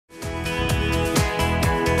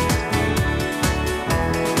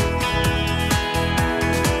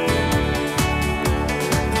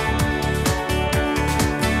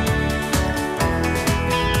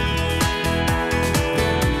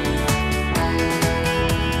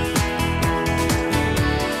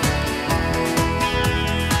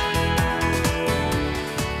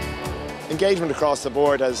engagement across the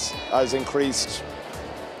board has increased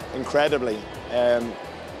incredibly.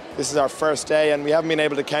 This is our first day and we haven't been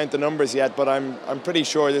able to count the numbers yet, but I'm pretty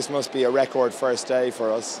sure this must be a record first day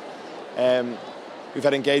for us. We've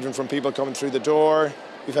had engagement from people coming through the door.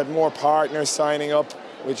 We've had more partners signing up,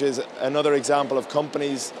 which is another example of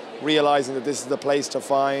companies realising that this is the place to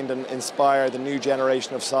find and inspire the new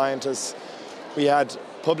generation of scientists. We had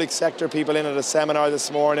public sector people in at a seminar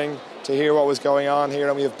this morning to hear what was going on here,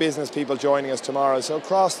 and we have business people joining us tomorrow. So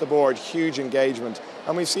across the board, huge engagement,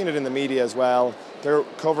 and we've seen it in the media as well. They're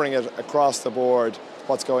covering it across the board,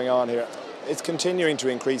 what's going on here. It's continuing to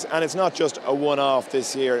increase, and it's not just a one-off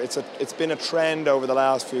this year. It's been a trend over the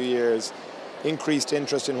last few years. Increased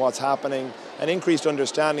interest in what's happening, an increased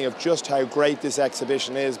understanding of just how great this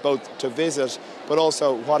exhibition is, both to visit, but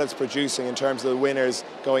also what it's producing in terms of the winners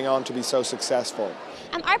going on to be so successful.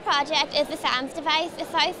 Our project is the SAMS device, a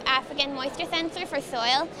South African moisture sensor for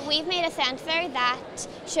soil. We've made a sensor that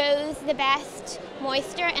shows the best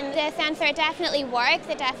moisture, and the sensor definitely works,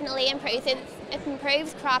 it definitely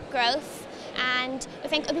improves crop growth, and we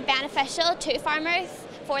think it would be beneficial to farmers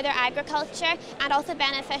for their agriculture, and also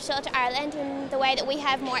beneficial to Ireland in the way that we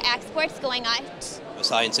have more exports going out.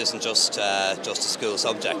 Science isn't just a school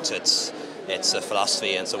subject, it's a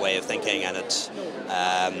philosophy and it's a way of thinking, and it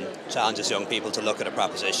challenges young people to look at a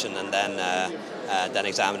proposition and then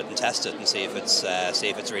examine it and test it and see if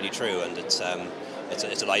it's really true. And it's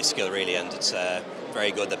a life skill really, and it's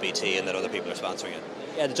very good that BT and that other people are sponsoring it.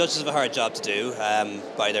 Yeah, the judges have a hard job to do.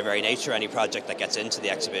 By their very nature, any project that gets into the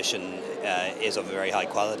exhibition is of a very high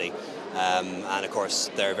quality. And of course,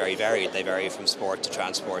 they're very varied. They vary from sport to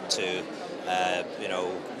transport to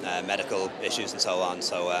medical issues and so on.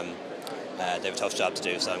 So they have a tough job to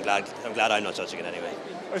do. So I'm glad I'm not judging it anyway.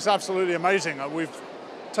 It's absolutely amazing. We've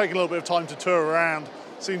taken a little bit of time to tour around,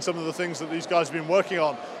 seen some of the things that these guys have been working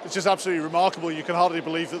on. It's just absolutely remarkable. You can hardly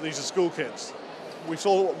believe that these are school kids. We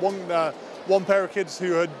saw one pair of kids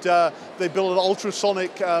who had they built an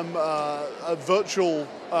ultrasonic a virtual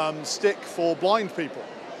stick for blind people.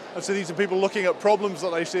 And so these are people looking at problems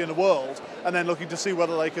that they see in the world and then looking to see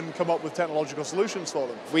whether they can come up with technological solutions for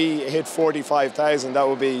them. If we hit 45,000, that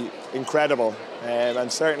would be incredible.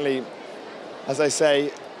 And certainly, as I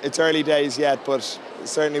say, it's early days yet, but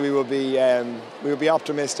certainly we will be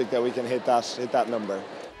optimistic that we can hit that number.